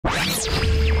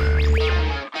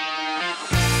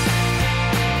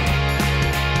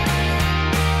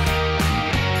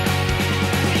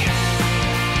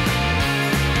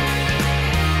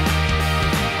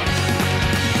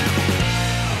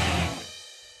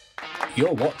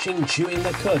You're watching Chewing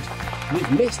the Cud with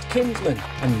Mist Kinsman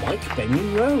and Mike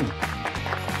Benyon Rowe.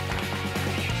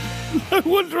 No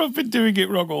wonder I've been doing it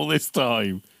wrong all this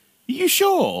time. Are you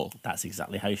sure? That's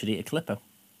exactly how you should eat a clipper.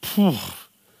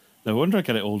 No wonder I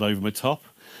get it all over my top.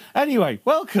 Anyway,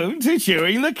 welcome to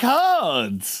Chewing the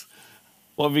Cud.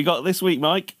 What have we got this week,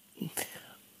 Mike?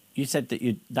 You said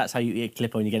that that's how you eat a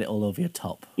clipper when you get it all over your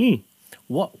top. Mm.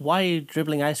 Why are you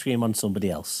dribbling ice cream on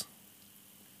somebody else?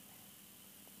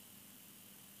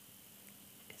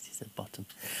 It's at the bottom.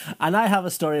 And I have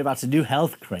a story about a new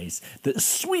health craze that's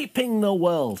sweeping the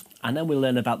world. And then we'll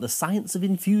learn about the science of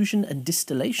infusion and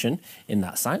distillation in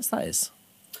that science, that is.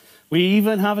 We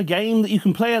even have a game that you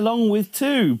can play along with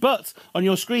too. But on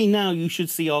your screen now, you should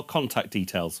see our contact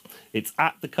details. It's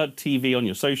at the Cud TV on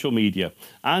your social media.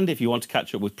 And if you want to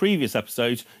catch up with previous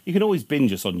episodes, you can always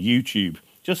binge us on YouTube.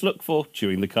 Just look for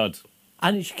Chewing the Cud.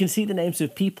 And you can see the names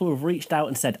of people who've reached out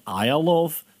and said, I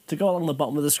love, to go along the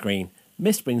bottom of the screen.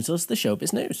 Miss brings us the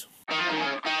showbiz news.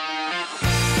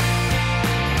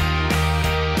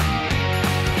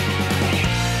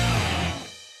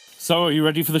 So, are you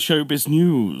ready for the showbiz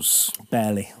news?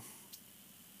 Barely.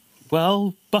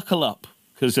 Well, buckle up,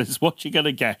 because it's what you're going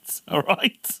to get, all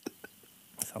right?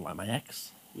 Sound like my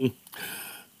ex.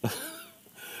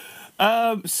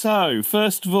 So,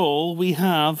 first of all, we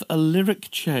have a lyric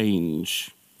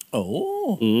change.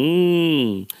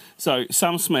 Oh. So,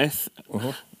 Sam Smith,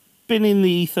 been in the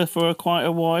ether for quite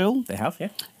a while. They have, yeah.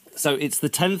 So, it's the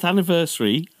 10th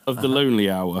anniversary of The Lonely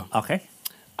Hour. Okay.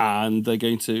 And they're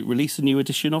going to release a new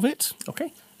edition of it.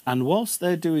 Okay. And whilst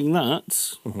they're doing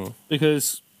that,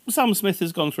 because Sam Smith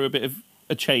has gone through a bit of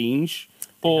a change,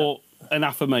 or an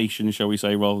affirmation, shall we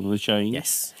say, rather than a change.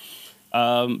 Yes.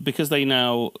 Because they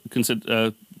now present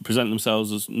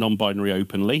themselves as non-binary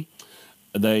openly,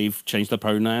 they've changed their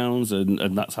pronouns,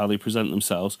 and that's how they present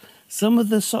themselves. Some of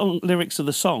the lyrics of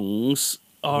the songs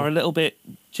are a little bit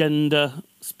gender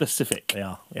specific. They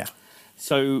are, yeah.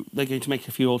 So they're going to make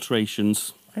a few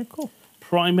alterations. Okay, cool.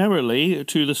 Primarily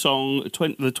to the song, the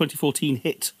 2014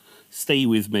 hit Stay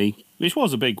With Me, which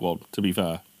was a big one, to be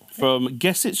fair. From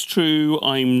Guess It's True,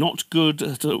 I'm not good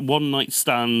at a one-night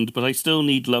stand, but I still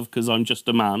need love because I'm just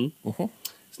a man.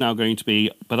 It's now going to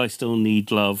be, but I still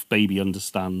need love, baby,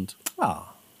 understand.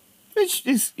 Ah. Which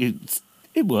is,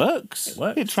 it works. It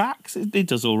works. It tracks. It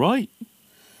does all right.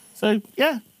 So,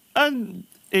 yeah. And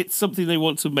it's something they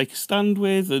want to make a stand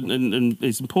with and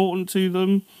it's important to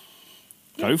them.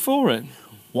 Go for it.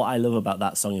 What I love about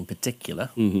that song in particular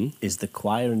is the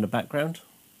choir in the background.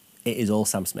 It is all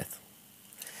Sam Smith.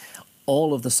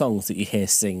 All of the songs that you hear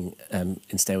sing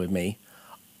in Stay With Me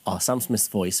are Sam Smith's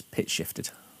voice pitch shifted.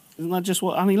 Isn't that just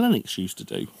what Annie Lennox used to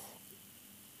do?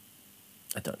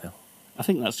 I don't know. I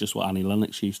think that's just what Annie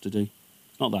Lennox used to do.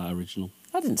 It's not that original.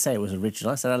 I didn't say it was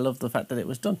original. I said I love the fact that it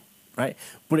was done, right?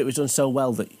 But it was done so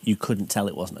well that you couldn't tell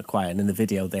it wasn't a choir. And in the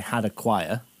video, they had a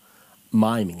choir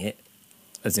miming it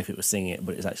as if it was singing it,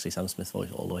 but it's actually Sam Smith's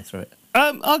voice all the way through it.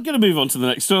 I'm going to move on to the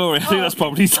next story. I think that's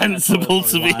probably sensible,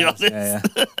 to be honest. Yeah.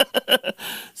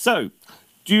 So,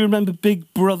 do you remember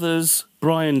Big Brother's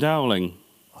Brian Dowling?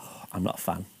 Oh, I'm not a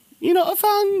fan. You're not a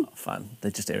fan? Not a fan. They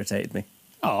just irritated me.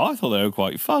 Oh, I thought they were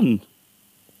quite fun.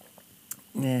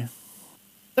 Yeah.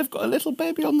 They've got a little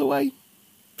baby on the way.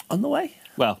 On the way?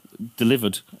 Well,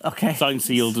 delivered. Okay. Signed,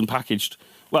 sealed and packaged.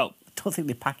 Well, I don't think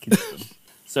they packaged them.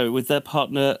 So with their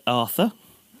partner Arthur,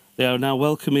 they are now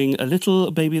welcoming a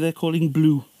little baby they're calling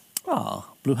Blue.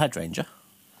 Oh, Blue Hydrangea.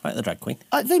 Like the drag queen.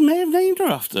 They may have named her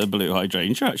after Blue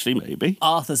Hydrangea, actually, maybe.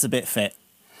 Arthur's a bit fit.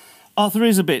 Arthur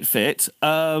is a bit fit.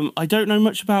 I don't know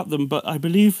much about them, but I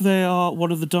believe they are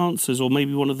one of the dancers or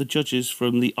maybe one of the judges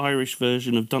from the Irish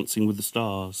version of Dancing with the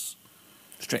Stars.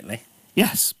 Strictly?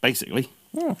 Yes, basically.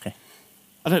 Oh, okay.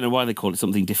 I don't know why they call it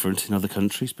something different in other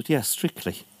countries, but yes,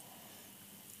 Strictly.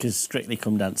 Because Strictly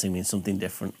Come Dancing means something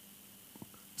different.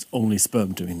 It's only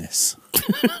sperm doing this.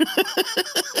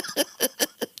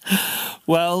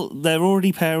 Well, they're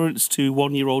already parents to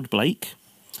one-year-old Blake,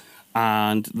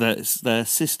 and there's their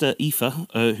sister Aoife,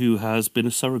 who has been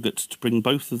a surrogate to bring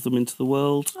both of them into the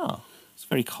world. Oh. It's a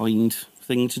very kind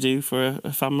thing to do for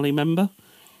a family member,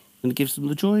 and it gives them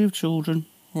the joy of children.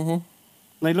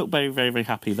 They look very, very, very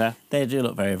happy there. They do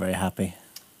look very, very happy.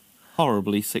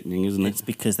 Horribly sickening, isn't It's it?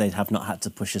 because they have not had to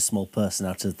push a small person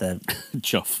out of their,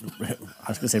 Chuff. I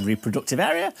was going to say reproductive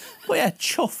area, but yeah,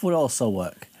 chuff would also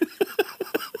work.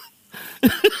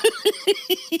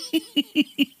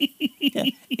 Yeah,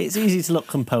 it's easy to look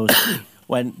composed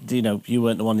when, you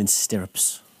weren't the one in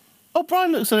stirrups. Oh,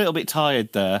 Brian looks a little bit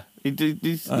tired there. I think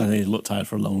he looked tired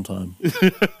for a long time.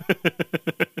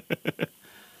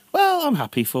 Well, I'm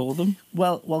happy for them.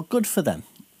 Well, good for them.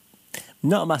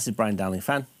 Not a massive Brian Dowling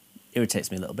fan.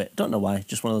 Irritates me a little bit. Don't know why.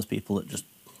 Just one of those people that just...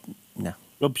 No.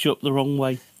 Rubs you up the wrong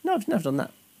way. No, I've never done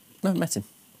that. Never met him.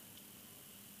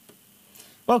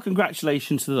 Well,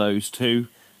 congratulations to those two.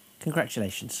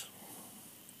 Congratulations.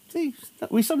 See,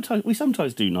 we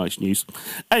sometimes do nice news.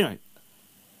 Anyway,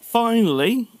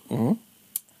 finally, are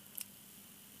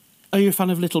you a fan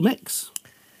of Little Mix?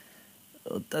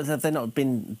 Have they not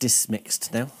been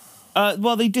dismixed now?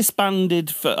 Well, they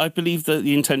disbanded. I believe that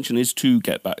the intention is to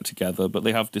get back together, but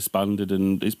they have disbanded,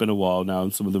 and it's been a while now,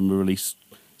 and some of them have released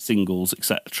singles,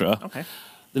 etc. Okay.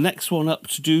 The next one up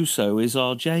to do so is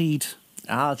our Jade.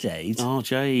 Our Jade? Our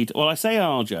Jade. Well, I say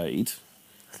our Jade.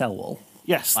 Thelwall.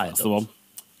 Yes, that's the one.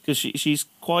 Because she's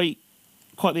quite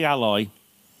the ally.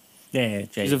 Yeah,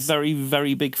 Jade. She's a very,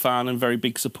 very big fan and very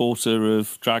big supporter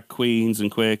of drag queens and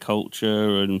queer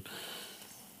culture. And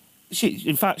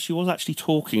in fact, she was actually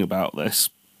talking about this.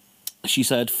 She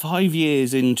said 5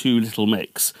 years into Little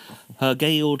Mix, her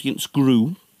gay audience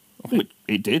grew.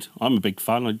 It did. I'm a big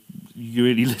fan. You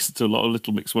really listen to a lot of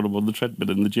Little Mix when I'm on the treadmill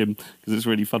in the gym because it's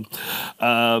really fun.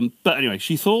 But anyway,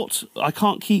 she thought, I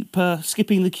can't keep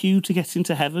skipping the queue to get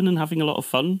into heaven and having a lot of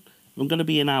fun. If I'm going to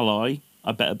be an ally,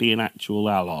 I better be an actual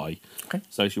ally. Okay.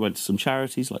 So she went to some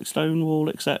charities like Stonewall,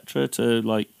 etc.,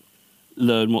 to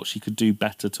learn what she could do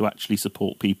better to actually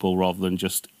support people rather than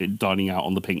just dining out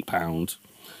on the pink pound.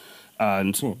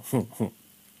 And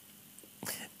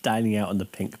dining out on the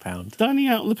pink pound. Dining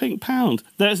out on the pink pound.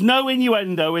 There's no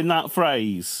innuendo in that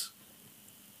phrase.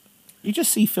 You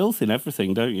just see filth in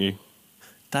everything, don't you?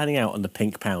 Dining out on the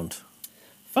pink pound.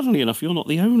 Funnily enough, you're not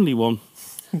the only one.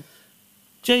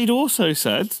 Jade also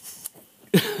said,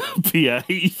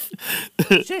 behave.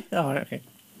 Oh, okay.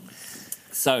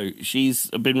 So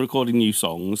she's been recording new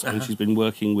songs and she's been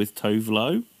working with Tove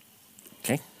Lo.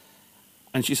 Okay.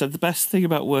 And she said the best thing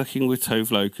about working with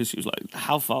Tove Lo, because she was like,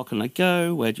 how far can I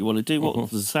go? Where do you want to do?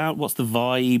 What's the sound? What's the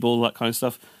vibe? All that kind of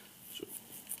stuff.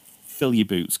 Fill your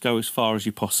boots. Go as far as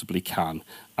you possibly can.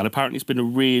 And apparently it's been a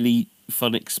really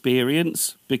fun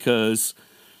experience because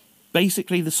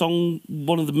basically the song,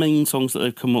 one of the main songs that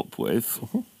they've come up with,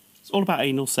 it's all about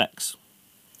anal sex.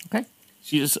 Okay.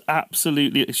 She just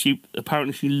absolutely,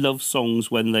 apparently she loves songs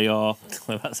when they are... I was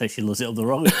about to say she loves it up the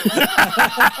wrong.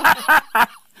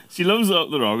 She loves it up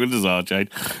the wrong, and does our Jade.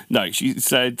 No, she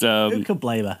said... Who could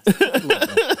blame her?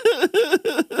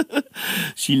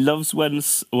 She loves when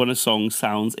a song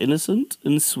sounds innocent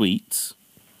and sweet,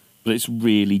 but it's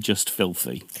really just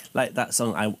filthy. Like that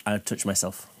song, I Touch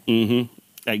Myself. Mm-hmm.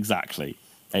 Exactly.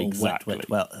 Exactly.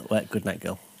 Wet, Good Night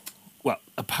Girl. Well,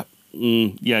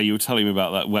 yeah, you were telling me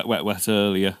about that wet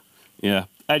earlier. Yeah.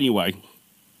 Anyway.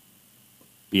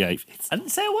 Behave. I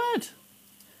didn't say a word.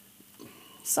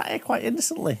 Sat here quite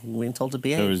innocently, being told to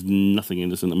behave. There is nothing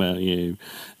innocent about you.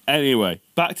 Anyway,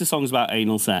 back to songs about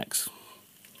anal sex.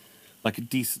 Like a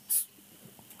decent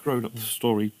grown-up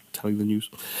story telling the news.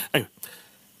 Anyway,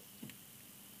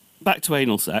 back to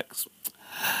anal sex.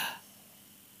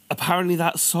 Apparently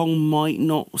that song might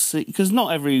not see... Because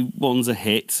not everyone's a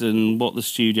hit and what the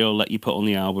studio will let you put on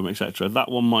the album, etc. That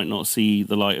one might not see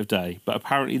the light of day. But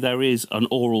apparently there is an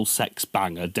oral sex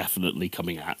banger definitely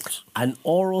coming out. An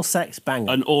oral sex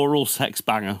banger? An oral sex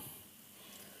banger.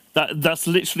 That's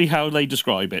literally how they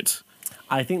describe it.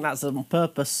 I think that's on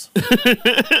purpose.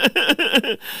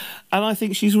 And I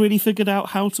think she's really figured out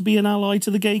how to be an ally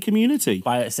to the gay community.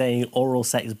 By saying oral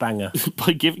sex banger.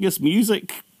 By giving us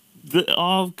music that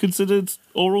are considered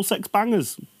oral sex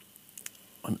bangers.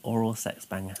 An oral sex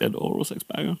banger. An oral sex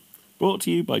banger. Brought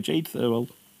to you by Jade Thirlwell.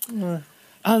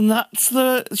 And that's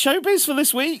the showbiz for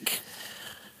this week.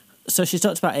 So she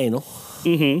talked about anal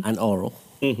and oral.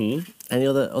 Any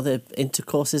other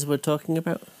intercourses we're talking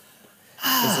about?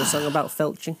 Is there a song about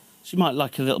felching? She might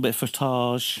like a little bit of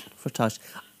frottage. Frottage.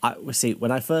 See,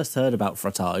 when I first heard about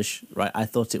frottage, right, I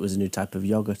thought it was a new type of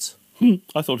yoghurt.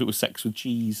 I thought it was sex with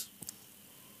cheese.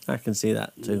 I can see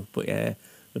that too. But yeah,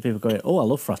 when people go, oh, I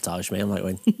love frottage, mate. I'm like,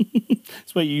 when?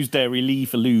 It's where you use dairy lee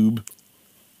for lube.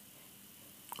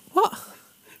 What?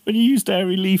 When you use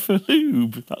dairy lee for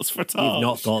lube, that's frottage. You've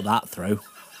not thought that through.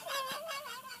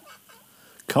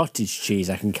 Cottage cheese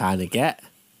I can kind of get.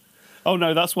 Oh,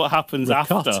 no, that's what happens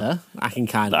after. I can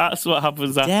kind of... That's what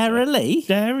happens after. Dairy lee?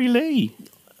 Dairy lee.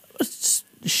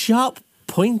 A sharp,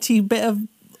 pointy bit of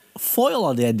foil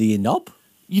on the end of your knob.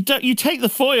 You take the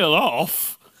foil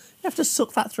off. You have to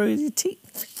suck that through your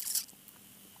teeth.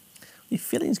 Your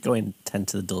fillings going 10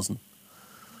 to the dozen.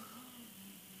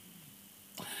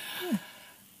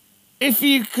 If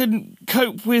you can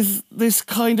cope with this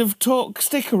kind of talk,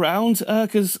 stick around,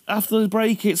 because after the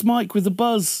break, it's Mike with the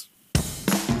buzz.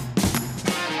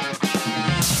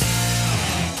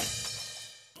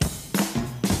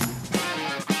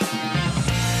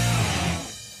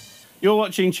 You're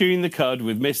watching Chewing the Cud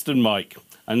with Mist and Mike.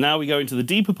 And now we go into the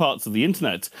deeper parts of the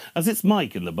internet, as it's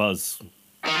Mike and the Buzz.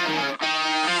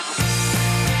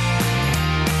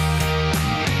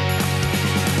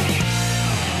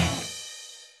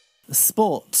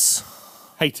 Sports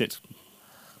Hate it.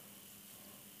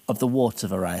 of the water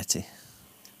variety.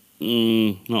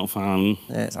 Not a fan.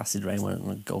 Yeah, it's acid rain,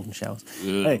 when golden showers.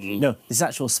 Hey, no, this is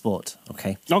actual sport,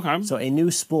 okay? Okay. So a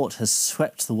new sport has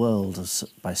swept the world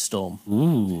by storm,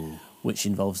 Ooh. which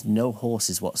involves no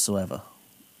horses whatsoever.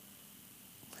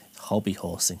 It's hobby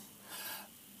horsing.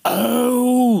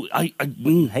 Oh, I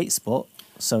Hate sport,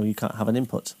 so you can't have an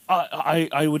input.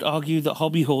 I would argue that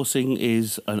hobby horsing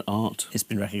is an art. It's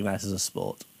been recognised as a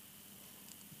sport.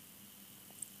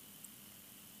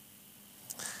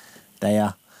 They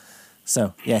are.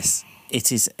 So, yes,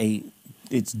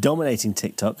 it's dominating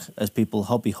TikTok as people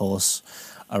hobby horse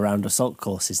around assault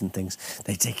courses and things.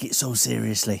 They take it so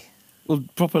seriously Well,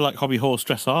 proper like hobby horse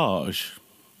dressage.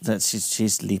 that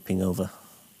she's leaping over.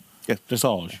 Yeah,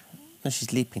 dressage. No,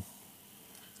 she's leaping.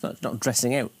 It's not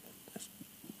dressing out.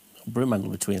 A broom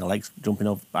handle between her legs, jumping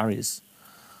over barriers.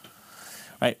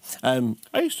 Right. I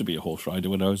used to be a horse rider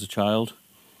when I was a child.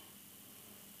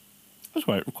 That's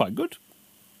quite good.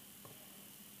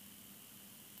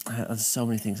 There's so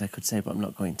many things I could say, but I'm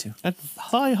not going to. I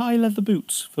had high leather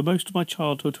boots for most of my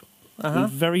childhood. And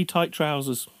very tight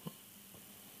trousers.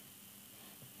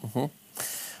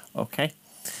 Okay.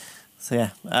 So yeah.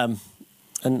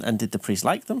 And did the priest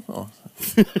like them? Or?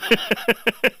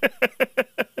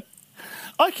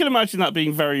 I can imagine that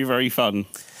being very, very fun.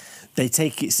 They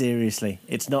take it seriously.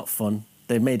 It's not fun.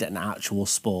 They made it an actual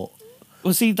sport.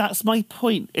 Well, see, that's my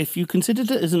point. If you considered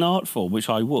it as an art form, which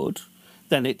I would,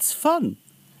 then it's fun.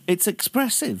 It's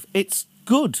expressive. It's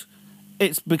good.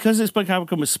 It's because it's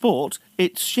become a sport,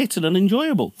 it's shit and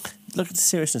unenjoyable. Look at the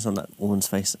seriousness on that woman's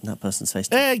face and that person's face.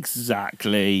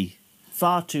 Exactly.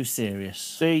 Far too serious.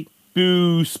 See?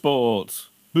 Boo sports.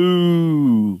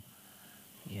 Boo.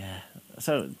 Yeah.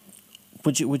 So,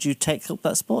 would you take up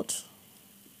that sport?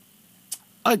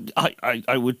 I'd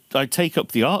take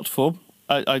up the art form.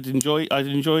 I'd enjoy.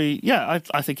 Yeah,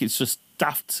 I think it's just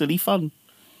daft, silly fun.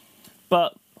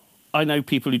 But I know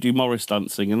people who do Morris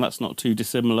dancing, and that's not too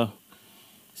dissimilar.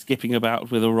 Skipping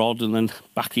about with a rod and then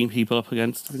backing people up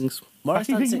against things. Morris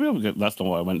Backing dancing? people? That's not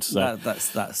what I meant to say.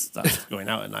 That's going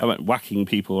out at night. I meant whacking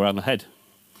people around the head.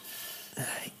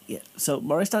 Yeah. So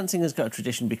Morris dancing has got a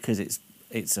tradition because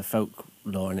it's a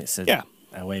folklore and it's a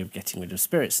way of getting rid of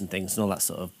spirits and things and all that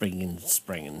sort of bringing in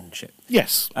spring and shit.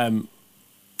 Yes.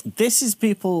 This is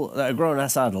people that are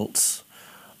grown-ass adults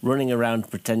running around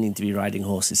pretending to be riding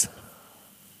horses.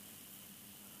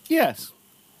 Yes.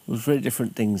 There's very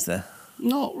different things there.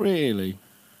 Not really.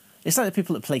 It's like the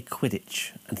people that play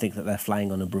Quidditch and think that they're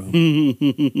flying on a broom.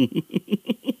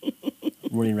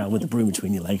 Running around with a broom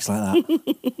between your legs like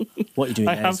that. What you're doing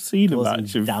I there have is seen a causing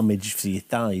match of... damage to your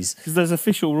thighs. Because there's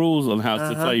official rules on how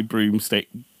to play broomstick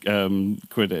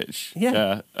Quidditch.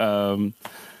 Yeah.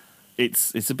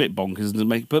 It's a bit bonkers, doesn't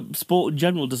make, but sport in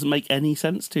general doesn't make any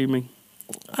sense to me.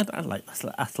 I like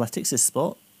athletics as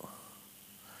sport.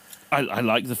 I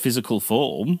like the physical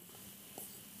form.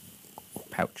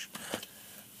 Pouch.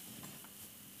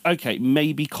 Okay,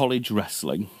 maybe college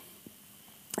wrestling.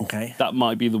 Okay. That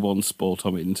might be the one sport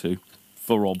I'm into,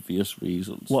 for obvious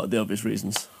reasons. What are the obvious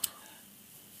reasons?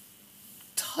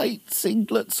 Tight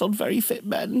singlets on very fit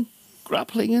men,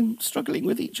 grappling and struggling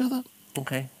with each other.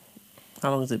 Okay.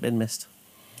 How long has it been missed?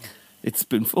 It's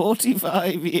been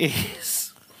 45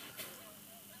 years.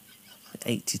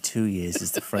 82 years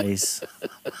is the phrase.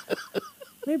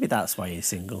 Maybe that's why you're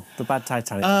single. The bad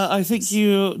Titanic. I think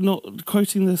you're not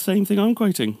quoting the same thing I'm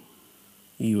quoting.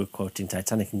 You were quoting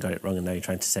Titanic and got it wrong, and now you're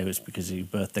trying to say it's because of your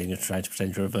birthday and you're trying to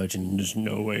pretend you're a virgin, and there's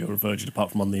no way you're a virgin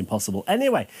apart from on The Impossible.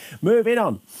 Anyway, moving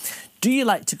on. Do you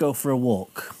like to go for a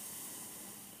walk?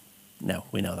 No,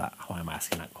 we know that. Why am I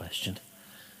asking that question?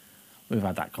 We've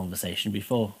had that conversation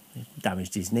before. He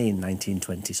damaged his knee in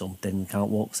 1920-something, can't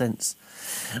walk since.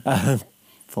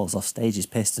 Falls off stage, he's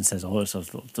pissed and says, oh, so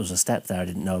there was a step there I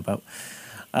didn't know about.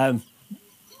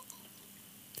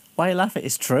 Why you laugh at it?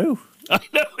 It's true. I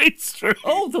know it's true.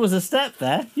 Oh, there was a step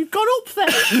there. You've gone up there.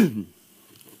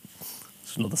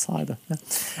 It's another cider. Yeah.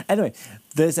 Anyway,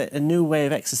 there's a new way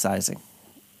of exercising,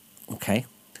 okay,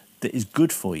 that is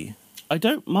good for you. I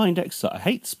don't mind exercise. I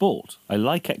hate sport. I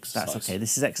like exercise. That's okay.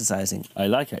 This is exercising. I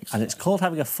like exercise. And it's called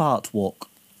having a fart walk.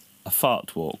 A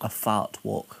fart walk. A fart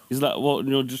walk. Is that what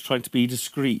you're just trying to be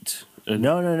discreet?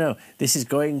 No. This is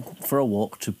going for a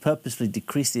walk to purposefully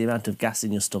decrease the amount of gas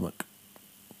in your stomach.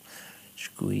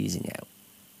 Squeezing out.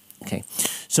 Okay.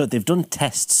 So they've done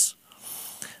tests,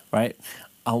 right?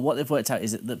 And what they've worked out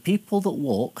is that people that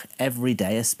walk every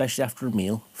day, especially after a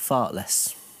meal, fart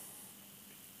less.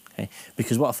 Okay?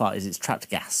 Because what a fart is, it's trapped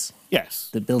gas Yes.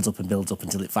 that builds up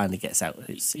until it finally gets out.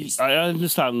 It's I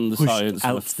understand the pushed science.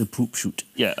 out the poop chute.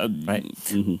 Yeah. Right?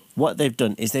 What they've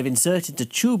done is they've inserted the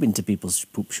tube into people's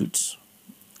poop chutes,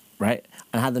 right?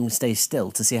 And had them stay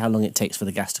still to see how long it takes for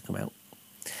the gas to come out.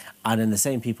 And then the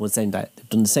same people with the same diet, they've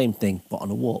done the same thing, but on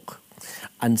a walk.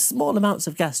 And small amounts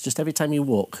of gas, just every time you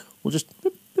walk, will just...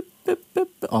 Boop, boop, boop, boop,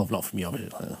 boop. Oh, not from you.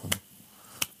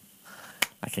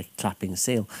 Like a clapping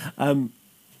seal.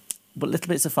 But little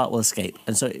bits of fart will escape.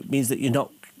 And so it means that you're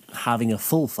not having a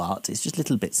full fart. It's just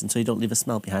little bits, and so you don't leave a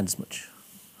smell behind as much.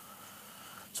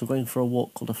 So going for a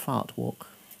walk called a fart walk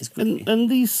is good. And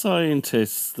these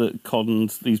scientists that conned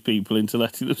these people into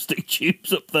letting them stick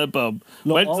tubes up their bum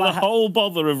Look, went to the whole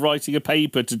bother of writing a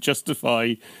paper to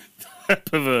justify their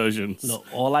perversions. Look,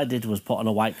 all I did was put on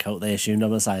a white coat. They assumed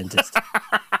I'm a scientist.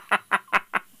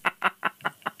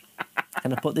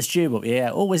 Can I put this tube up?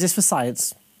 Yeah. Oh, is this for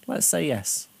science? Let's say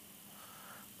yes.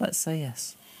 Let's say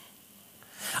yes.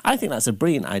 I think that's a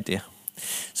brilliant idea.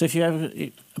 So if you have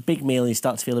a big meal and you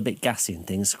start to feel a bit gassy and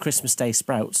things, Christmas Day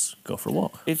sprouts, go for a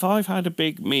walk. If I've had a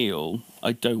big meal,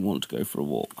 I don't want to go for a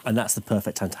walk. And that's the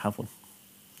perfect time to have one.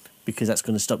 Because that's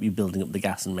going to stop you building up the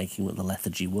gas and making the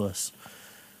lethargy worse.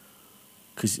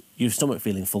 Because your stomach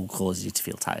feeling full causes you to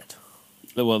feel tired.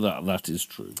 Well, that is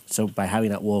true. So by having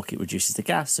that walk, it reduces the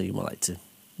gas, so you're more likely to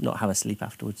not have a sleep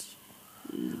afterwards.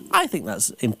 I think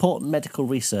that's important medical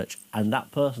research, and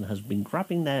that person has been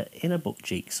grabbing their inner butt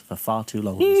cheeks for far too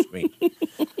long on the screen.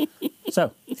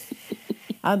 So,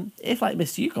 if, like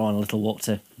Mr. You go on a little walk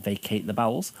to vacate the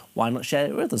bowels, why not share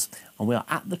it with others? And we are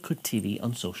at the Cud TV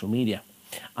on social media.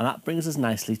 And that brings us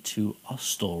nicely to our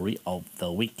story of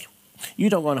the week. You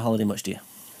don't go on holiday much, do you?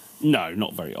 No,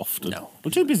 not very often. No.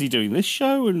 I'm too busy doing this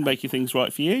show and making things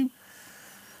right for you.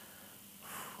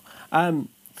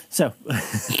 So...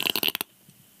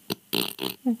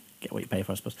 Get what you pay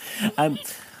for, I suppose.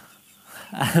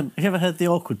 Have you ever heard the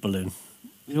awkward balloon?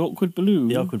 The awkward balloon?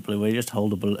 The awkward balloon, where you just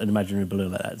hold an imaginary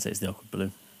balloon like that and say it's the awkward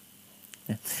balloon.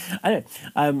 Yeah. Anyway,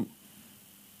 I'm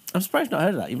surprised you've not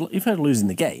heard of that. You've heard of losing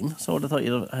the game, so I would have thought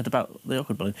you'd have heard about the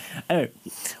awkward balloon. Anyway,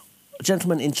 a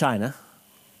gentleman in China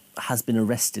has been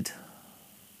arrested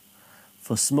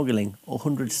for smuggling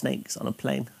 100 snakes on a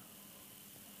plane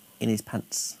in his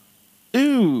pants.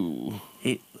 Ooh.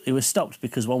 It was stopped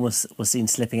because one was seen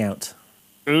slipping out.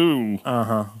 Ooh.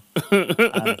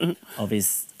 Of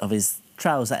his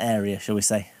trouser area, shall we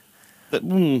say?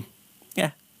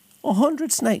 Yeah.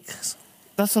 100 snakes.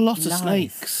 That's a lot of Live.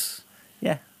 snakes.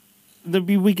 Yeah. They'd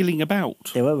be wiggling about.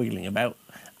 They were wiggling about,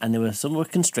 and some were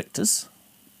constrictors.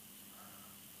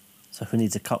 So who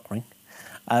needs a cock ring?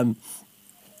 And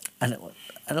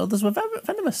others were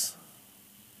venomous.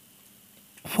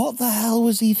 What the hell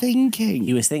was he thinking?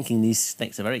 He was thinking, these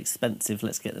snakes are very expensive,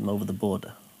 let's get them over the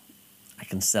border. I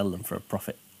can sell them for a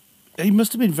profit. He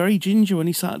must have been very ginger when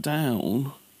he sat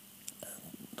down. I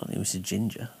don't think it was a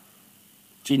ginger.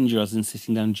 Ginger as in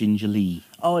sitting down gingerly.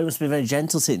 Oh, it must be very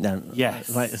gentle sitting down. Yes.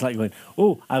 It's like going,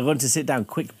 oh, I'm going to sit down,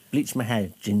 quick, bleach my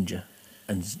hair, ginger,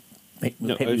 and paint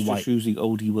No, I me was white. just using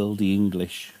oldie worldy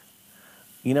English.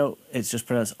 You know, it's just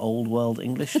pronounced old world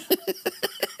English.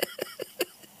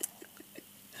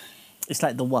 It's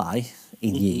like the Y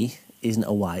in ye isn't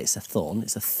a Y, it's a thorn,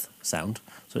 it's a th sound.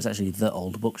 So it's actually the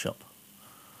old bookshop,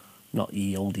 not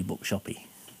ye oldie bookshoppy.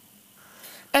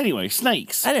 Anyway,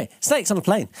 snakes. Anyway, snakes on a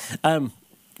plane.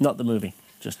 Not the movie,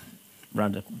 just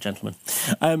random gentleman.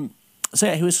 So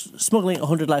yeah, he was smuggling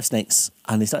 100 live snakes,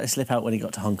 and they started to slip out when he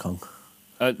got to Hong Kong.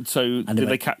 So did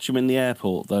they catch him in the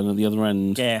airport then at the other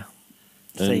end? Yeah,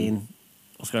 saying,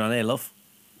 "What's going on here, love?"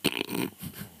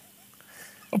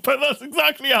 But that's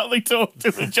exactly how they talk to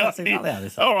the Chinese. Exactly how they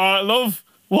talk. All right, love.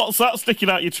 What's that sticking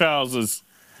out your trousers?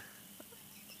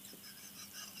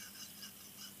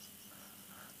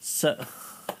 So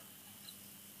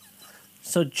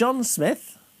John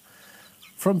Smith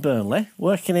from Burnley,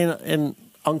 working in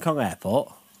Hong Kong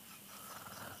airport,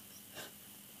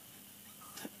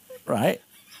 right?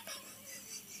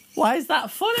 Why is that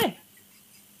funny?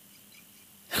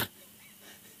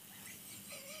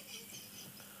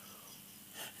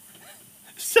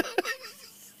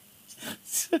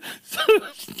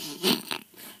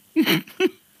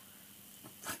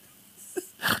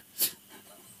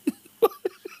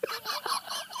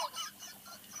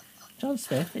 John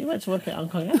Smith, he went to work at Hong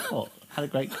Kong airport, had a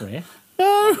great career.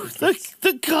 No,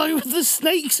 the guy with the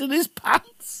snakes in his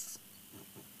pants.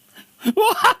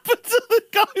 What happened to the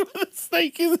guy with the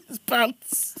snake in his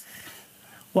pants?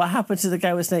 What happened to the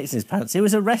guy with snakes in his pants? He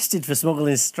was arrested for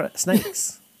smuggling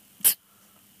snakes.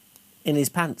 in his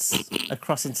pants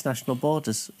across international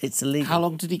borders. It's illegal. How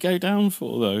long did he go down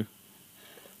for, though?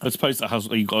 I suppose that has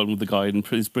you got on with the guy in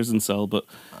his prison cell, but...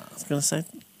 I was going to say,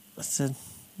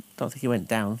 don't think he went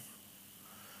down.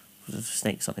 There's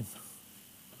snakes on him.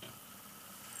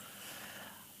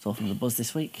 It's all from the buzz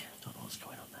this week. Don't know what's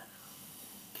going on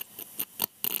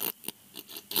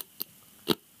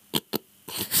there.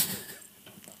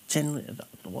 Generally, I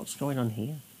don't know what's going on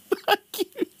here.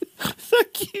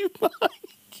 Thank you, Mike.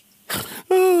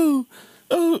 Oh,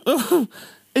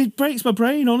 it breaks my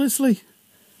brain, honestly.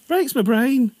 Breaks my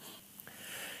brain.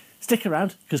 Stick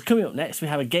around, because coming up next, we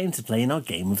have a game to play in our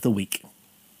Game of the Week.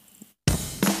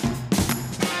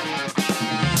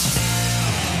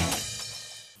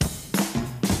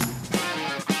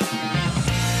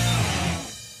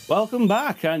 Welcome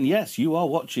back, and yes, you are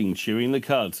watching Chewing the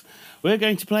Cud. We're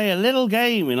going to play a little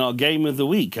game in our Game of the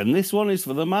Week, and this one is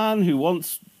for the man who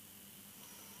wants...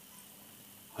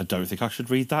 I don't think I should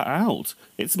read that out.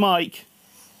 It's Mike.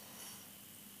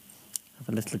 Have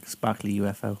a little sparkly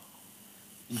UFO.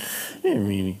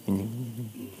 Game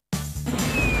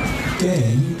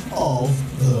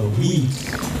of the Week.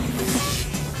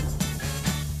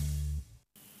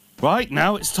 Right,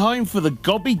 now it's time for the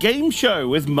Gobby Game Show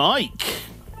with Mike.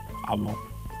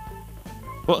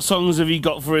 What songs have you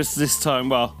got for us this time?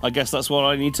 Well, I guess that's what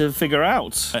I need to figure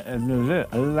out. I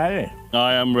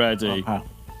am ready. Okay.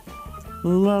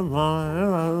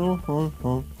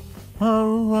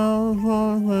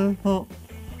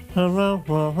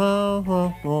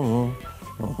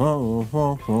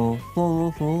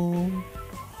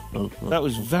 That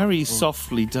was very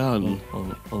softly done.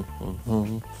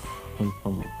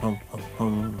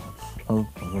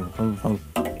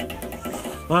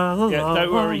 Yeah,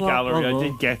 don't worry, Gallery, I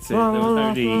did get it. There was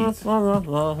no need.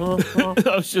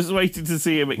 I was just waiting to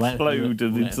see him explode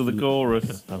into the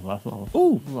chorus.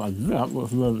 Ooh.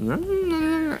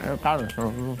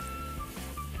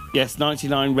 Yes,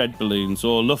 99 red balloons,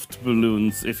 or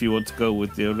Luftballons if you want to go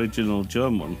with the original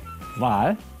German.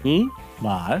 Why? Hmm?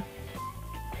 Why?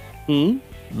 Hmm?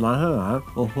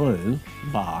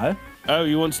 Why? Oh,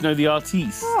 you want to know the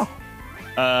artiste?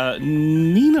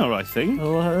 Nina, I think.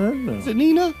 Is it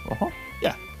Nina?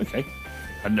 Yeah, okay.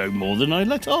 I know more than I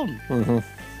let on.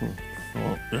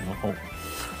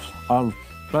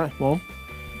 That's one.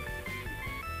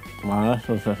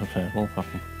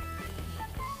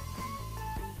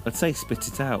 I'd say spit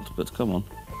it out, but come on.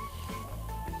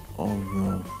 Oh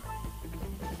no.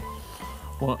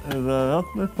 What is up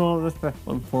before the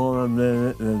second for a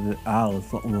minute in the hour,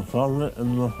 something was on it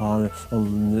in the heart,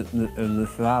 in the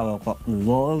flower, but the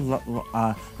Lord that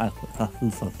I could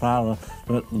have for flower,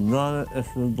 but none if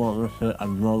the bonus it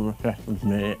and another second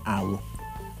minute hour.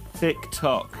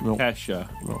 TikTok, No. Kesha.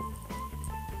 No.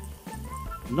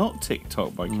 Not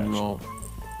TikTok by Kesha. No.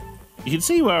 You can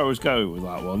see where I was going with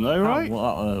that one, though, right?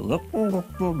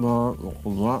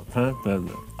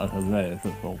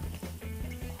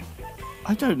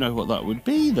 I don't know what that would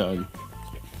be, then.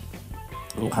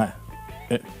 Okay.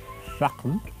 It's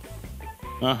second,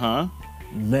 Uh-huh.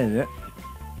 minute,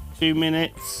 2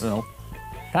 minutes. no,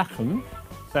 second,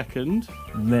 Second.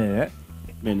 minute,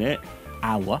 Minute.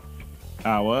 hour,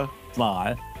 Hour.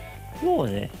 by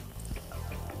Geordie.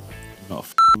 Not a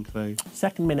f***ing clue.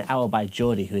 Second Minute Hour by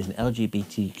Geordie, who is an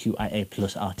LGBTQIA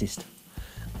plus artist.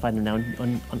 Find them now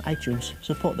on iTunes.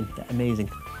 Support them. They're amazing.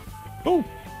 Oh.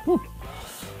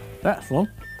 That's one.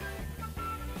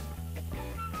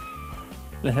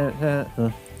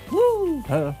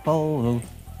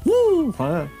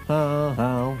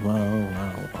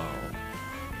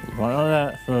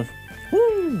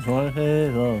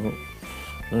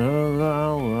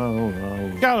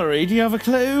 Gallery, do you have a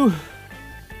clue?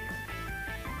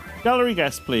 Gallery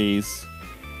guess, please.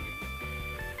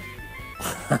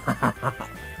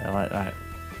 I like that.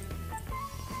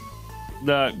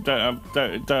 No,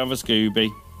 don't have a Scooby.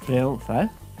 Beyonce.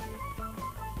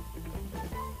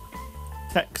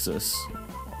 Texas.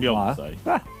 Beyonce.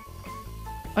 Ah,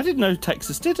 I didn't know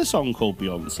Texas did a song called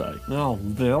Beyonce. no,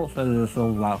 Beyonce is a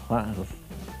song about Texas.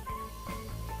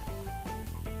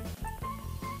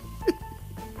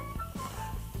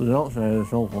 Beyonce is a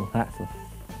song called Texas.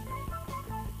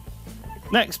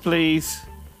 Next, please.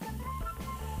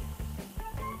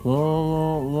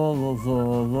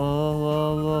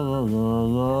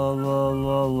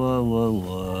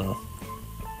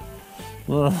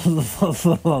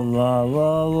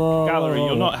 Gallery,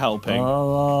 you're not helping.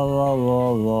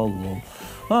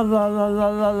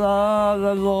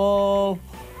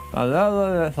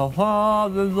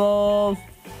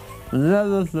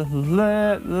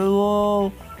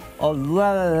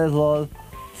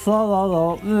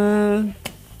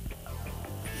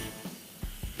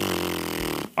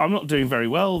 I'm not doing very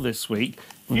well this week.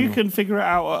 If you can figure it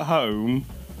out at home,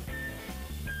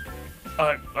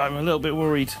 I'm a little bit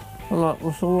worried. Are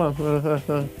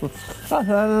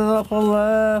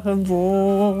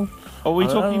we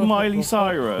talking Miley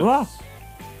Cyrus?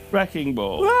 Wrecking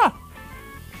Ball?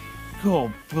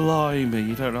 God blimey,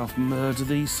 you don't have to murder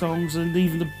these songs, and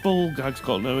even the ball gag's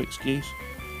got no excuse.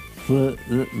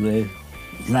 Very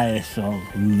strong,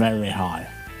 very high.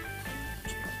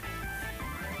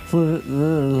 Who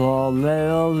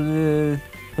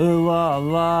are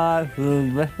alive,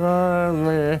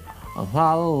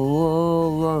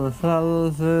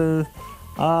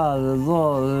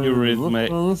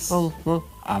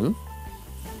 Eurythmics.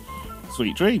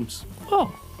 Sweet Dreams.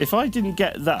 Oh. If I didn't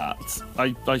get that,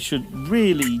 I should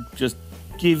really just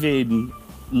give in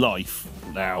life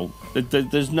now.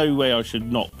 There's no way I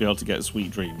should not be able to get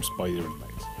Sweet Dreams by the Eurythmics.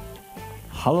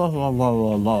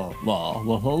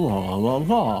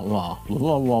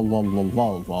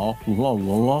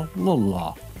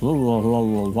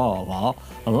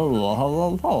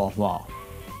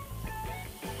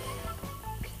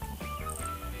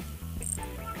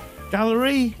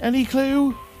 Gallery, any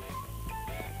clue?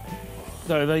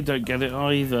 No, they don't get it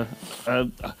either.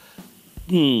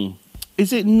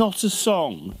 Is it not a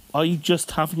song? Are you just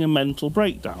having a mental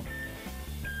breakdown?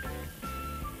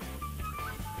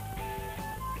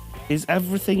 Is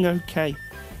everything okay?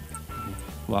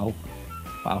 Well,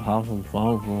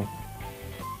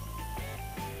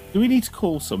 do we need to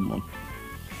call someone?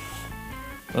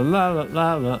 Heavy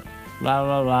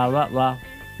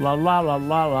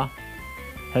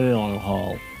on the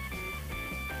hall.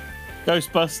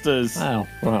 Ghostbusters. Oh,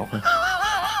 well.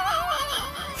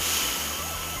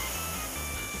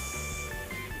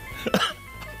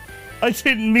 I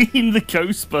didn't mean the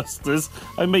Ghostbusters.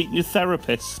 I mean your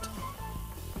therapist.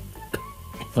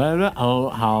 And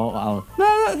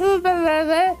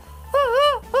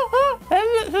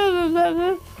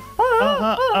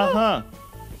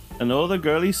all the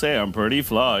girlies say I'm pretty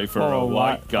fly for a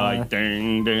white guy.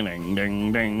 Ding, ding, ding,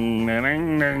 ding, ding,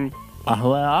 ding, ding.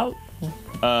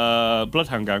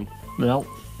 Bloodhound Gang. No.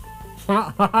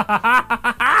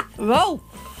 No.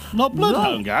 Not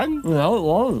Bloodhound Gang? No, it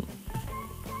wasn't.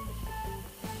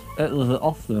 It was an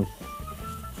Offspring.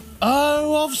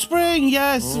 Oh, Offspring,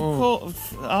 yes, of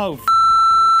course.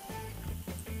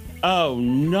 Oh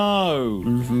no.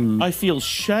 I feel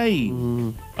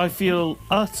shame. I feel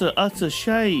utter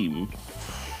shame.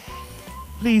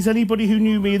 Please, anybody who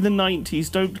knew me in the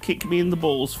 90s, don't kick me in the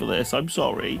balls for this. I'm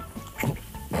sorry.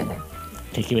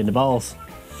 Kick you in the balls.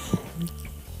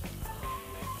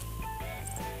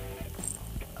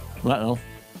 Right now.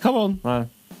 Come on. Right.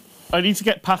 I need to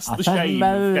get past the shame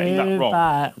of getting that wrong.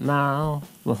 Right now,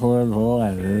 before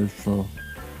the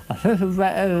I think it's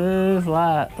better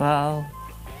right now.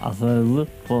 I said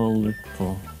little. The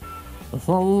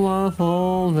someone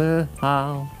told me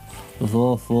how.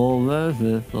 Before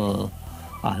little.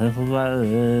 I think it's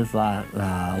better right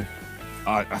now.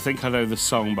 I think I know the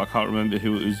song, but I can't remember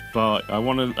who it was by.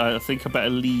 I think I better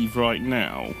leave right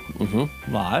now.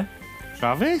 Why?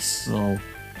 Travis? No.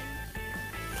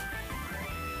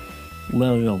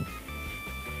 William.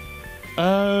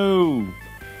 Oh.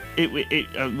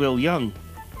 Will Young.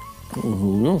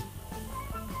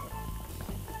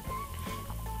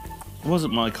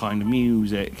 Wasn't my kind of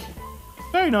music.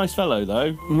 Very nice fellow,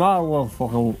 though. No, well,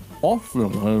 fucking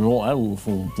Offspring and whatever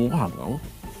from Bloodhound.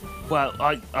 Well,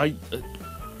 I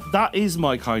that is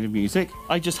my kind of music.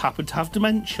 I just happen to have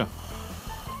dementia.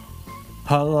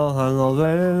 Telephone,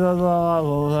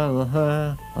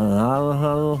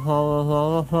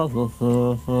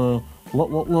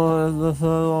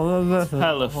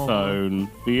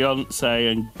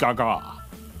 Beyonce and Gaga.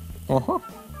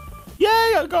 Yay,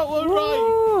 I got one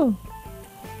right.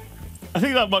 I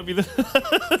think that might be the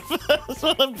first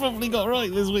one I've probably got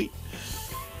right this week.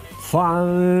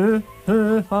 Finally.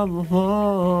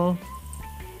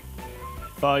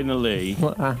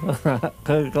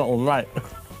 Got all right.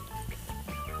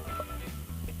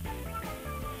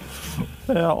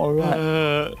 Yeah, all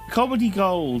right. Comedy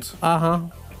Gold.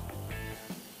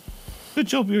 Good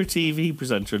job you're a TV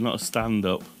presenter and not a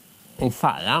stand-up. In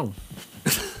fact, I am.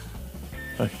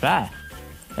 That's fair.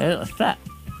 It's fair.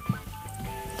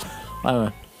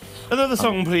 Anyway. Another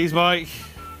song, please, Mike.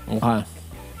 Okay.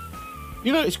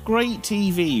 You know, it's great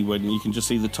TV when you can just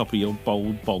see the top of your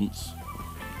bold bonds.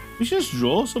 We should just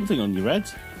draw something on your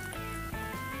head.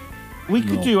 We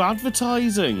could do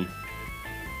advertising.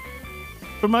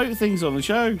 Promote things on the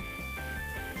show.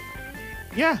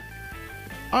 Yeah.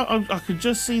 I could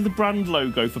just see the brand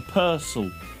logo for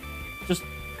Purcell. Just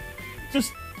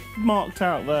marked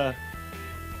out there.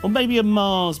 Or maybe a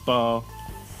Mars bar.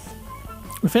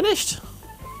 We're finished.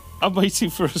 I'm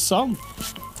waiting for a song.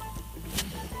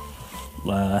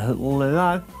 Why?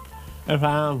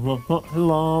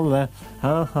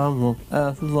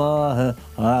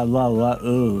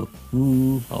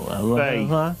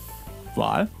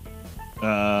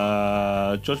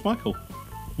 George Michael.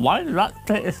 Why did that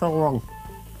take you so long?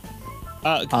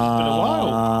 'Cause it's been a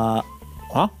while.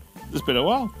 Huh? It's been a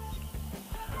while.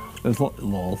 It's not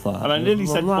more. And I nearly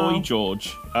said Boy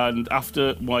George, and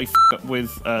after my up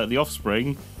with the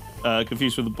Offspring,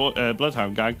 confused with the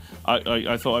Bloodhound Gang,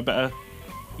 I thought I better,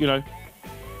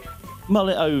 mull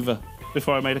it over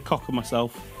before I made a cock of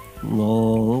myself. I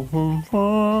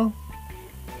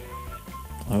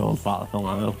don't that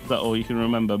song. Is that all you can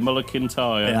remember? Muller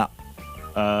Kintyre.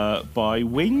 Yeah. By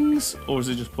Wings, or is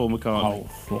it just Paul McCartney?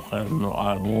 Fucking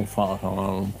I won't that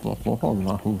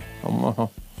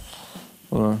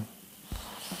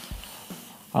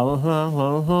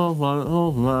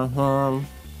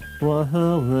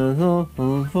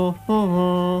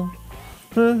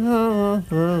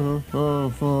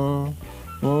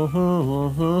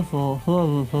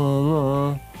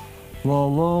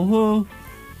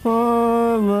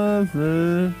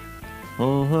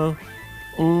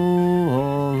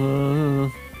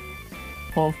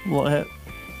What?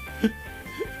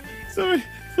 Sorry,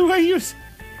 the way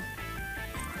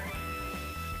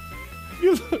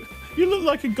you look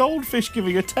like a goldfish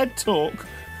giving a TED talk.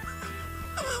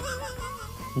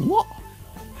 What?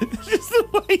 Just the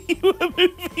way you were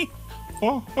moving.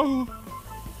 Oh.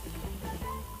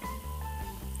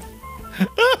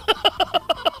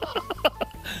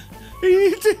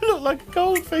 You do look like a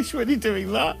goldfish when you're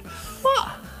doing that. What?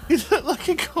 You look like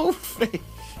a goldfish.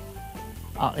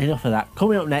 Oh, enough of that.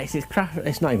 Coming up next,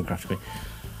 it's not even craft queen.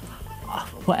 Oh,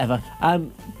 whatever.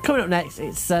 Coming up next,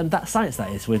 it's That Science That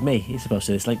Is with me. He's supposed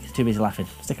to. It's like too busy laughing.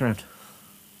 Stick around.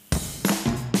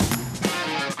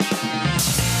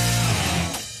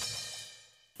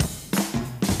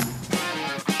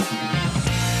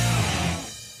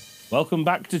 Welcome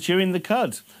back to Chewing the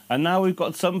Cud. And now we've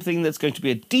got something that's going to be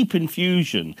a deep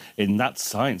infusion in That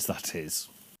Science That Is.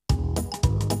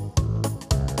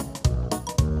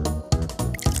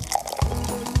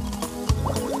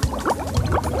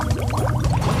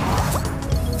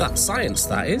 That science,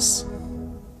 that is.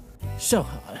 So,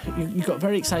 you got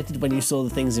very excited when you saw the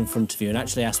things in front of you and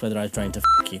actually asked whether I was trying to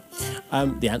f*** you.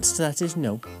 The answer to that is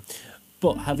no.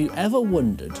 But have you ever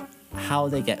wondered how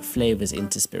they get flavours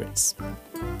into spirits?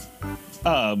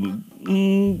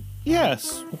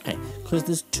 Yes. Okay, because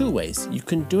there's two ways. You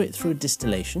can do it through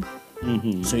distillation.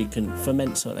 Mm-hmm. So you can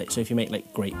ferment, so if you make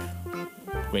like grape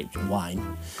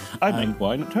wine. I make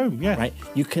wine at home, yeah. Right,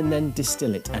 you can then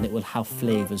distill it and it will have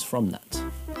flavours from that.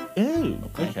 Oh,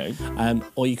 okay.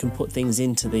 Or you can put things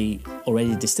into the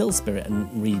already distilled spirit and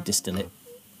re-distill it,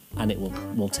 and it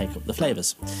will take up the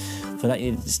flavours. For that,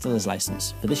 you need a distiller's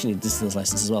licence. For this, you need a distiller's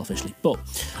licence as well, officially. But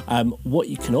what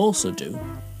you can also do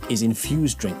is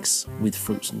infuse drinks with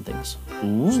fruits and things.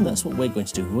 Ooh. So that's what we're going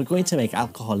to do. We're going to make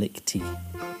alcoholic tea.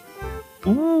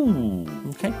 Ooh.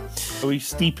 Okay. Are we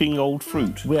steeping old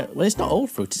fruit? Well, it's not old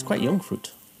fruit. It's quite young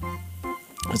fruit.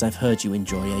 Because I've heard you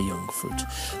enjoy a young fruit.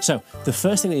 So the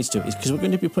first thing we need to do is, because we're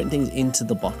going to be putting things into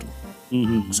the bottle,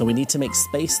 so we need to make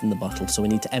space in the bottle, so we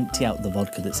need to empty out the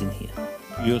vodka that's in here.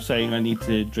 You're saying I need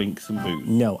to drink some booze?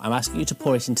 No, I'm asking you to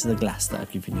pour it into the glass that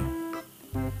I've given you.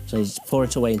 So you just pour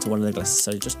it away into one of the glasses.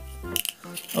 So you just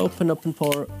open up and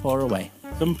pour away.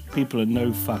 Some people are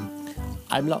no fun.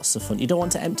 I'm lots of fun. You don't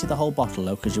want to empty the whole bottle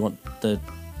though, because you want the...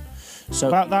 So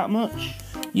about that much?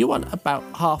 You want about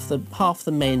half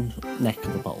the main neck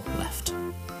of the bottle left.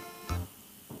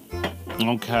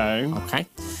 Okay. Okay.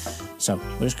 So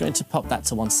we're just going to pop that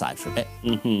to one side for a bit.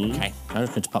 Mm-hmm. Okay. I'm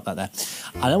just going to pop that there.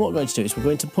 And then what we're going to do is we're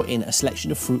going to put in a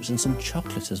selection of fruits and some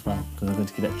chocolate as well, because we're going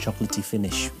to give it a chocolatey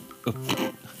finish.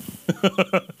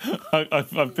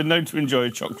 I've been known to enjoy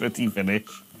a chocolatey finish.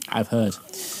 I've heard.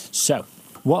 So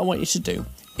what I want you to do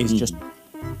is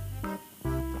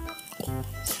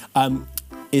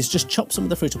just chop some of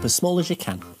the fruit up as small as you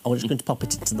can, and we're just going to pop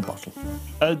it into the bottle.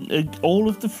 All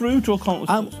of the fruit, or can't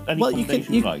any well,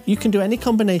 combination you like? You can do any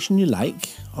combination you like.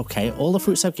 Okay, all the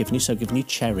fruits I've given you. So I've given you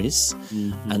cherries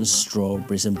and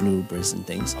strawberries and blueberries and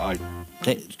things.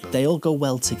 They all go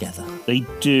well together. They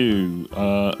do,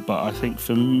 but I think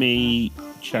for me,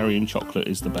 cherry and chocolate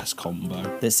is the best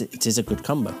combo. It is a good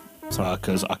combo.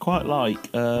 Because I quite like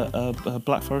a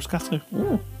Black Forest Gatto.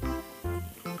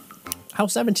 How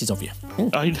 70s of you.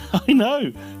 I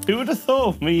know. Who would have thought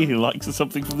of me who likes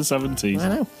something from the 70s? I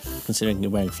know, considering you're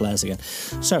wearing flares again.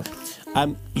 So,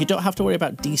 you don't have to worry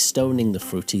about de-stoning the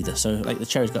fruit either. So, like the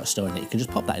cherry's got a stone in it, you can just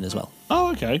pop that in as well.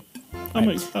 Oh, okay.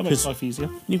 that makes life easier.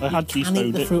 You, I had you can eat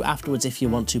de-stoned the it. fruit afterwards if you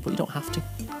want to, but you don't have to.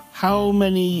 How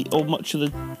much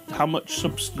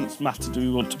substance matter do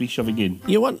we want to be shoving in?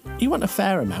 You want a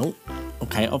fair amount.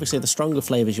 Okay, obviously the stronger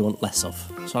flavours you want less of.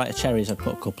 So like the cherries, I'd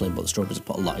put a couple in, but the strawberries, I'd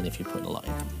put a lot in if you're putting a lot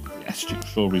in. Yes,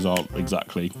 strawberries aren't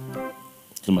exactly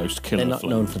the most killer. They're not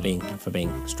flavour. known for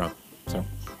being strong. So,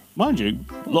 Mind you,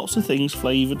 lots of things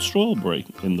flavoured strawberry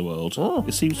in the world. Oh.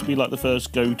 It seems to be like the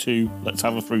first go-to, let's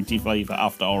have a fruity flavour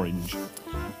after orange.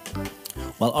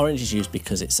 well, orange is used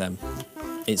because it's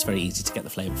very easy to get the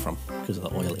flavour from because of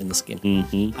the oil in the skin.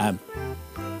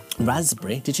 Mm-hmm.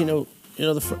 Raspberry. Did you know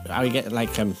how you get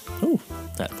like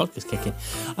that vodka's kicking.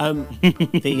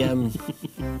 The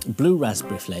blue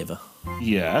raspberry flavour.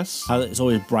 Yes. How it's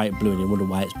always bright blue, and you wonder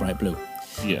why it's bright blue.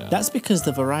 Yeah. That's because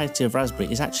the variety of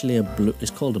raspberry is actually a blue.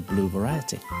 It's called a blue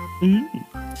variety.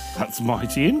 That's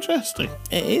mighty interesting.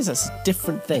 It is. That's a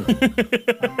different thing.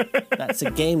 That's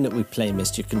a game that we play,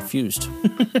 Mist. You're confused.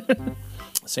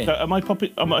 So, yeah. Am I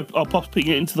popping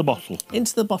it into the bottle?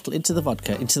 Into the bottle, into the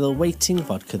vodka, into the waiting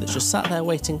vodka that's just sat there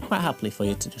waiting quite happily for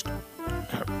you to just...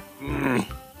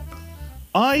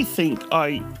 I think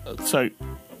I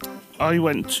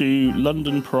went to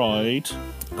London Pride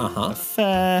a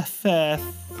fair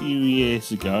few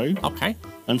years ago. Okay.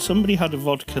 And somebody had a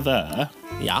vodka there.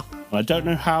 Yeah. I don't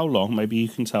know how long, maybe you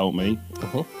can tell me.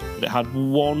 But it had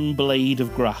one blade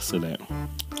of grass in it.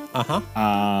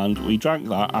 And we drank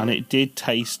that, and it did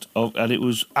taste of, and it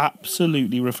was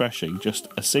absolutely refreshing. Just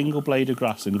a single blade of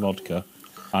grass in vodka,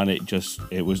 and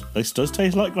this does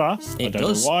taste like grass. I don't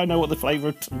know why I know what the flavour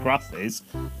of grass is,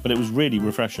 but it was really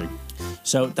refreshing.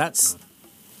 So that's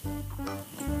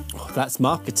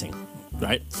marketing,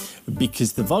 right?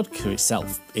 Because the vodka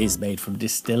itself is made from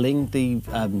distilling the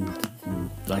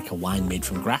like a wine made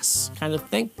from grass kind of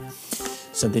thing.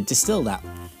 So they distill that.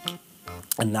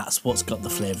 And that's what's got the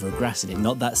flavour of grass in it,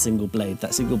 not that single blade.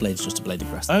 That single blade is just a blade of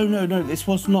grass. Oh no, this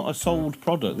was not a sold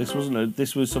product. This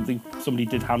was something somebody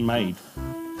did handmade.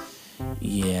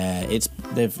 Yeah,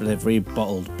 they've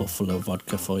rebottled Buffalo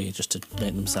vodka for you just to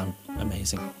make them sound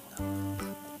amazing.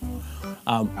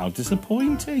 How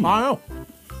disappointing! I know.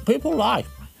 People lie.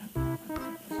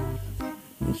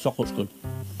 The chocolate's good.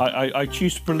 I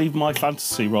choose to believe my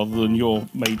fantasy rather than your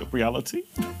made-up reality.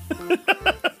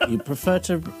 You prefer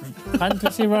to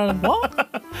fantasy rather than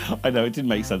what? I know, it didn't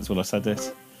make sense when I said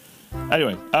this.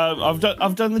 Anyway, I've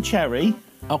done the cherry.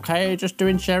 Okay, you're just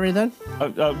doing cherry then?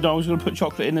 No, I was going to put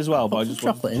chocolate in as well, but I just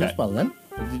want chocolate in as well then.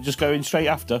 Just go in straight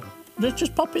after.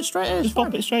 Just pop it straight in. Just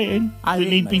pop it straight in. I Does it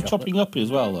need my to be chocolate. chopping up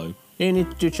as well, though? You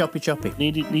need to do choppy.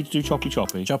 Need to do choppy.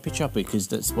 Choppy, because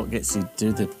that's what gets you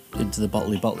into the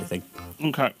bottly thing.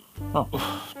 Okay. Oh.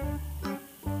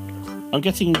 I'm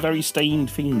getting very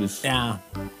stained fingers. Yeah,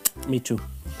 me too.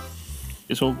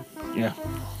 It's all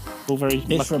very...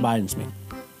 This reminds me.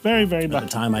 Very, very At lucky.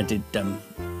 the time I did,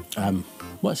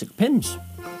 what's it, Pims.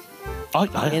 I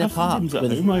in a have park Pims at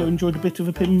with- home. I enjoyed a bit of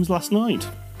a Pims last night.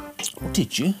 Oh,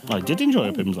 did you? I did enjoy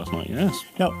a Pims last night, yes.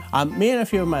 No, me and a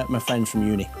few of my friends from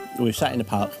uni, we sat in the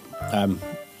park,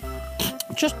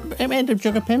 just made a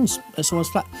jug of Pims at someone's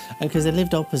flat, and because they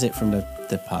lived opposite from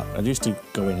the park, I used to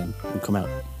go in and come out.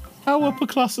 How upper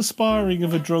class aspiring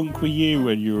of a drunk were you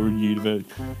when you were in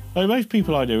university? Like, most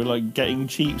people I know are like getting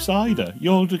cheap cider.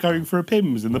 You're going for a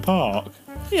Pims in the park.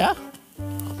 Yeah.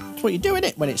 That's what you do,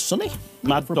 innit, when it's sunny.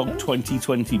 Mad Dog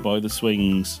 2020 by the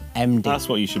Swings. MD. That's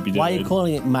what you should be doing. Why are you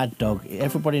calling it Mad Dog?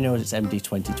 Everybody knows it's MD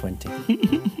 2020.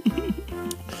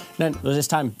 Then there was this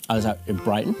time I was out in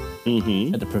Brighton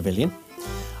at the Pavilion,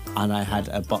 and I had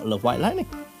a bottle of White Lightning.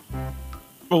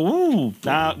 Oh,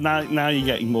 now you're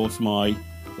getting more to my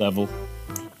level.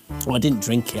 Well, I didn't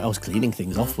drink it. I was cleaning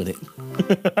things off with it.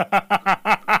 Didn't put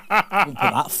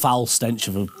that foul stench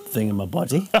of a thing in my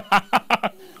body.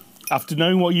 After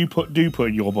knowing what you do put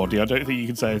in your body, I don't think you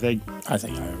can say a thing. I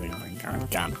think I really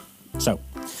can. So,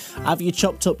 have you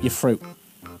chopped up your fruit?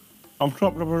 I'm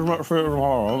chopped up as much fruit as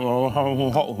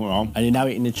I And you're now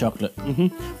eating the chocolate?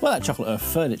 Well, that chocolate at a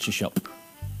furniture shop.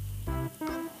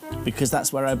 Because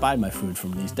that's where I buy my food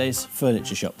from these days.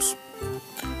 Furniture shops.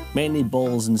 Mainly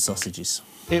balls and sausages.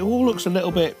 It all looks a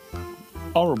little bit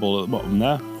horrible at the bottom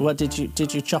there. What did you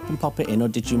chop and pop it in, or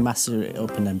did you macer it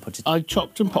up and then put it in? I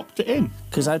chopped and popped it in.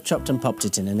 Because I've chopped and popped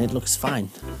it in and it looks fine.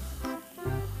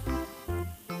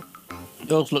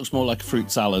 Yours looks more like a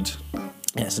fruit salad.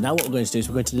 Yeah, so now what we're going to do is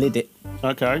we're going to lid it.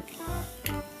 Okay.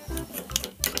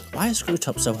 Why are screw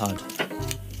tops so hard?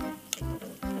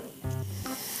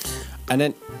 And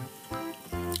then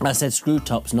I said screw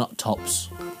tops, not tops.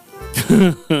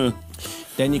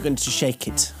 Then you're going to shake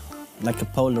it. like a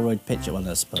Polaroid picture. Well,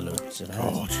 that's a Polaroid picture.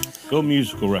 God, your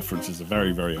musical references are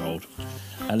very, very old.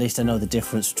 At least I know the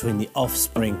difference between the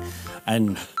Offspring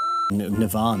and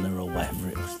Nirvana or whatever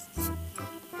it was.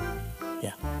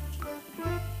 Yeah.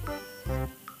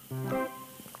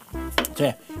 So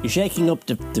yeah, you're shaking up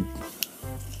the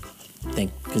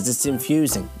thing because it's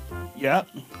infusing. Yeah.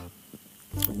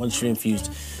 Once you're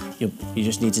infused, you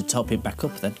just need to top it back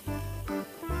up then.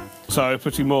 So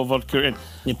putting more vodka in.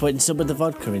 You're putting some of the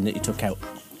vodka in that you took out.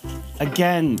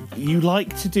 Again, you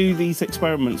like to do these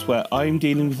experiments where I'm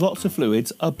dealing with lots of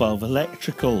fluids above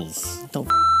electricals. Don't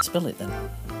spill it then.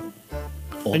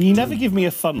 Or And you never give me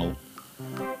a funnel.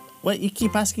 Well, you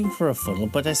keep asking for a funnel,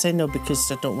 but I say no because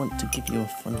I don't want to give you a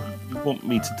funnel. You want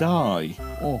me to die.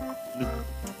 Oh.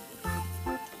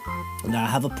 Now I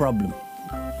have a problem.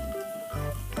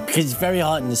 Because it's very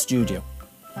hot in the studio.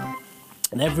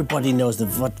 And everybody knows the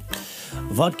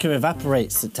vodka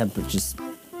evaporates at temperatures.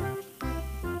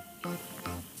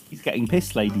 He's getting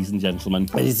pissed, ladies and gentlemen.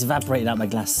 But it's evaporated out my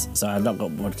glass, so I've not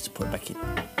got vodka to put back in.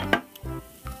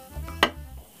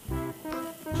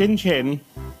 Chin chin.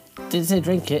 Didn't say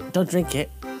drink it. Don't drink it.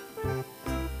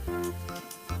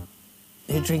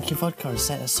 You drink your vodka and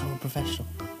say that's so unprofessional.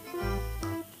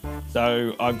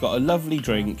 So I've got a lovely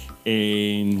drink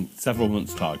in several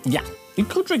months' time. Yeah, you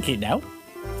could drink it now,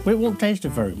 but it won't taste it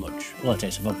very much. Well, it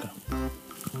tastes of vodka,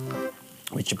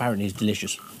 which apparently is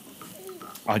delicious.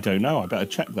 I don't know. I better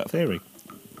check that theory.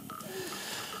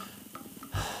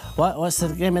 What's the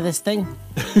name of this thing?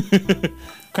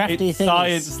 Crafty It's things.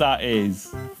 science, that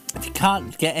is. If you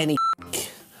can't get any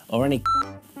or any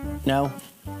no,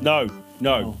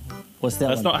 No. what's that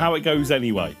That's one? not how it goes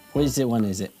anyway. What is it? One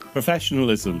is it?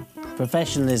 Professionalism.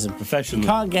 Professionalism. Professionalism. You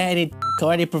can't get any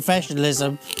or any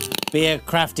professionalism. Be a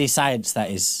crafty science,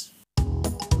 that is.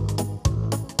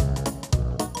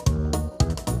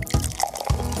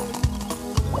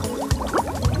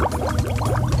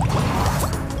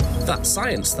 That's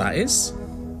science, that is.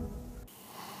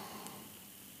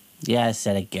 Yeah, I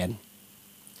said again.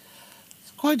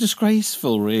 It's quite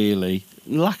disgraceful, really.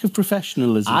 Lack of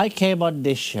professionalism. I came on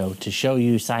this show to show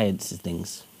you sciencey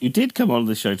things. You did come on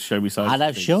the show to show me science. And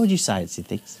I've showed you sciencey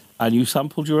things. And you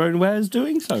sampled your own wares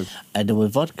doing so. And there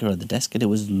was vodka on the desk and it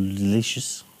was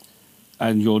delicious.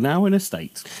 And you're now in a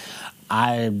state.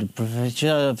 I'm the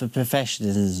professional of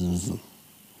professionalism.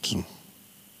 Do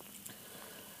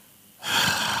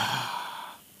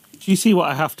you see what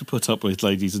I have to put up with,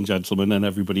 ladies and gentlemen, and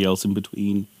everybody else in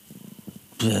between?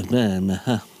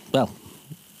 Well,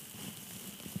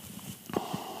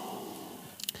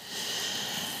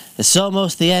 it's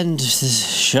almost the end of this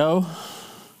show.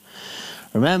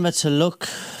 Remember to look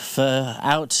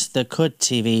out the Cud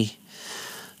TV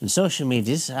and social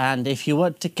medias, and if you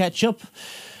want to catch up,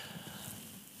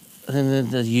 then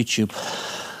the YouTube.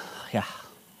 Yeah.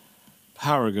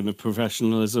 Paragon of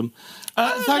professionalism.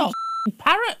 Thank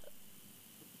Parrot?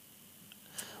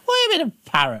 What do you mean a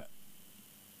parrot?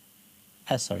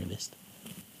 I'm sorry, Mist.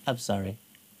 I'm sorry.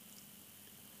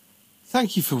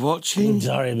 Thank you for watching. I'm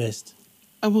sorry, Mist.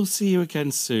 And we'll see you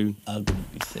again soon. I'm going to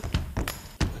be sick.